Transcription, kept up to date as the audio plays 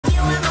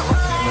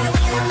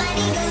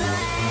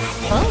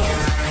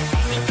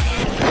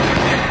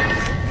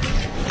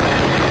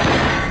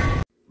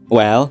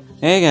Well,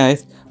 hey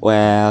guys,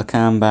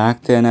 welcome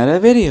back to another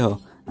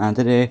video. And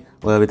today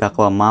we'll be talking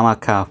about Mama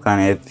Kafka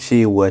and if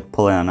she would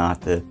pull it or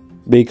not.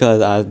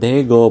 Because as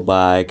they go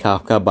by,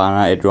 Kafka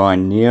banner is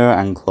drawing near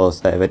and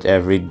closer with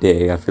every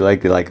day. I feel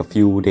like there's like a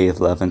few days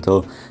left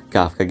until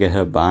Kafka get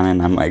her banner,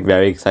 and I'm like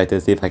very excited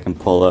to see if I can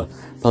pull her.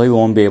 Probably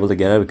won't be able to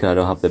get her because I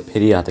don't have the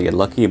pity. I have to get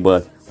lucky,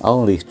 but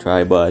I'll at least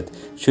try. But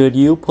should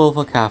you pull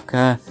for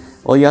Kafka?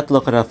 Well, you have to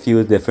look at a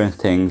few different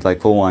things.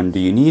 Like for one, do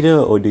you need her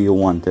or do you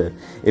want her?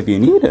 If you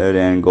need her,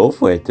 then go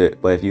for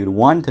it. But if you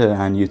want her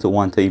and you still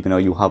want her, even though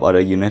you have other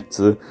units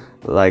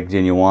like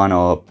Genuine,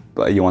 or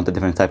you want a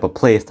different type of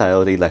play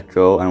style, the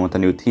Electro, and want a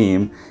new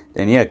team,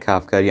 then yeah,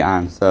 Kafka the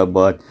answer.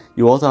 But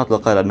you also have to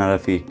look at another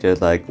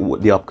features like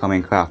the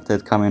upcoming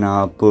crafters coming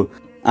up,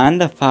 and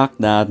the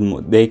fact that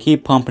they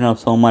keep pumping up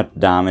so much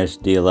damage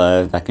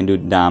dealers that can do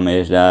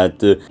damage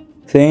that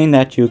saying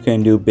that you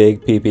can do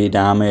big PP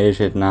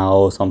damage is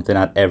now something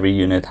that every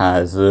unit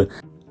has.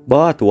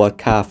 But what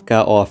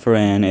Kafka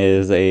offering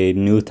is a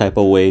new type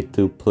of way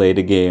to play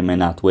the game, and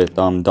not with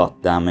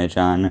dot damage,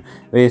 and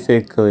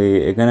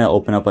basically it's gonna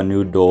open up a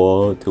new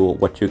door to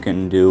what you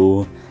can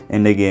do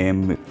in the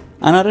game.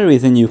 Another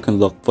reason you can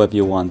look for if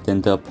you want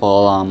to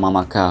pull on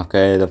Mama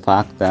Kafka is the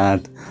fact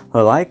that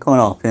her icon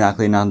option is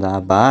actually not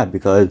that bad,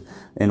 because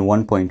in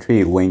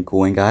 1.3, wink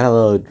wink, I had a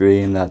little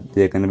dream that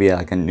they're gonna be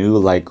like a new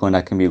Lycon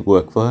that can be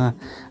work for her.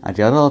 And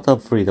she has a lot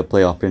of free to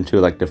play option too,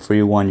 like the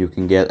free one you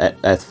can get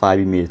at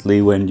S5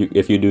 immediately when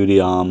if you do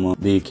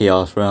the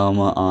Chaos Realm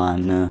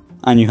on,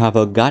 and you have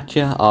a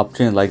gotcha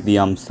option like the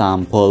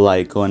sample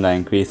Lycon that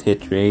increase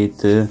hit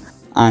rate,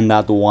 and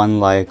that one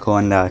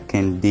Lycon that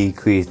can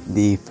decrease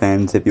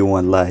defense if you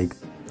want like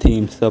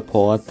team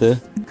support.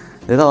 There's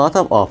a lot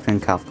of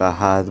options Kafka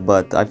has,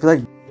 but I feel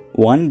like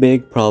one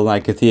big problem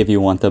I can see if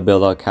you want to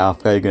build out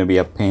Kafka is going to be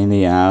a pain in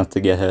the ass to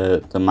get her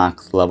to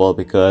max level,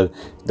 because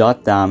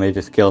dot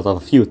damage scales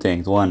off a few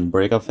things. One,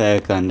 break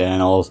effects, and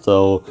then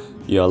also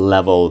your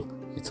level.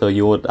 So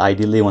you would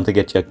ideally want to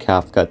get your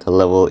Kafka to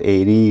level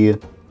 80.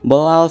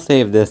 But I'll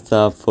save this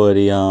stuff for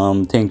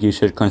the things you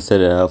should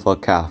consider for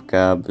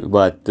Kafka.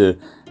 But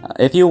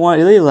if you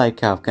really like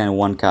Kafka and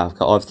want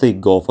Kafka, obviously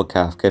go for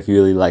Kafka if you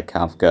really like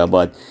Kafka.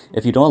 But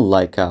if you don't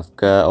like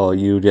Kafka, or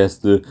you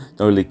just don't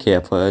really care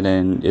for her,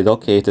 then it's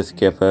okay to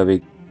skip her.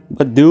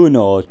 But do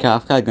know,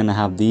 Kafka is gonna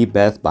have the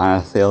best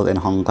banner sales in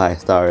Honkai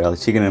Star Rail.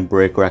 She's gonna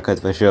break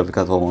records for sure,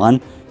 because for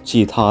one,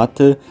 she's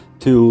hot.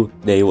 Two,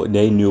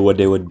 they knew what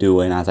they were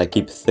doing. As I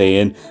keep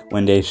saying,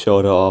 when they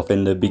showed her off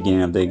in the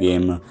beginning of the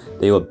game,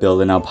 they were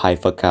building up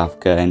hype for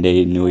Kafka, and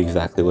they knew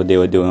exactly what they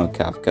were doing with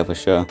Kafka for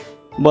sure.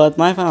 But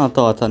my final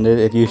thoughts on this,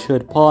 if you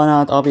should pull or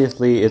not,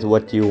 obviously is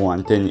what you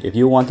want. And if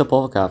you want to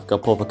pull for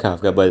Kafka, pull for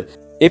Kafka. But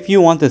if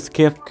you want to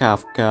skip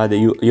Kafka,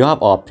 you have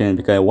options,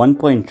 because at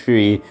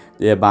 1.3,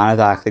 the banners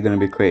are actually going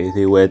to be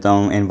crazy with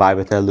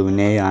Invivita, Lune,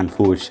 and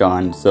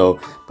Fushan. So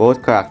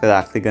both characters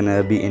are actually going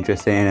to be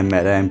interesting in the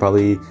meta, and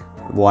probably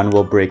one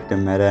will break the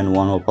meta and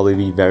one will probably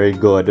be very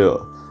good.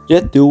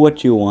 Just do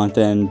what you want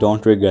and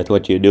don't regret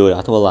what you do.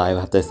 That's all I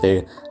have to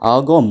say.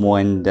 I'll go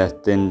more in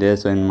depth in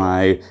this in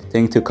my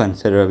thing to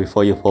consider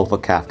before you pull for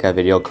Kafka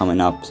video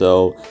coming up.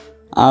 So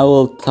I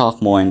will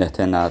talk more in depth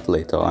in that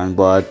later on.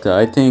 But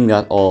I think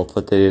that's all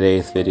for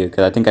today's video,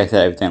 because I think I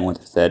said everything I want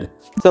to say.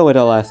 So with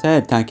all that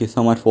said, thank you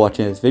so much for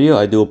watching this video.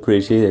 I do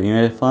appreciate it. If you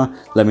made it fun,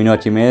 let me know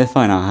what you made it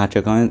fun. I'll have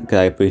your comment, because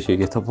I appreciate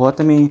your support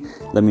to me.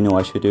 Let me know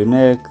what I should do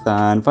next.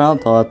 And final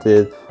thought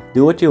is,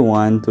 do what you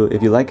want to.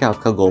 If you like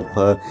Kafka, go for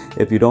her.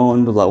 If you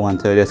don't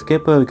want to, just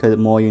skip her, because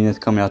more units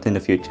coming out in the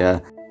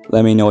future.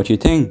 Let me know what you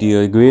think. Do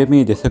you agree with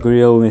me,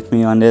 disagree with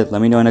me on this?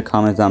 Let me know in the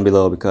comments down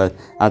below, because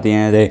at the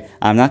end of the day,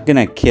 I'm not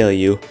gonna kill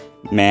you.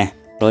 Meh.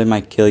 Probably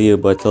might kill you,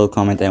 but still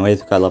comment anyways,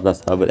 because I love that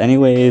stuff. But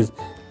anyways,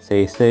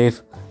 stay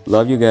safe.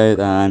 Love you guys,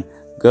 and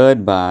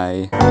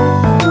goodbye.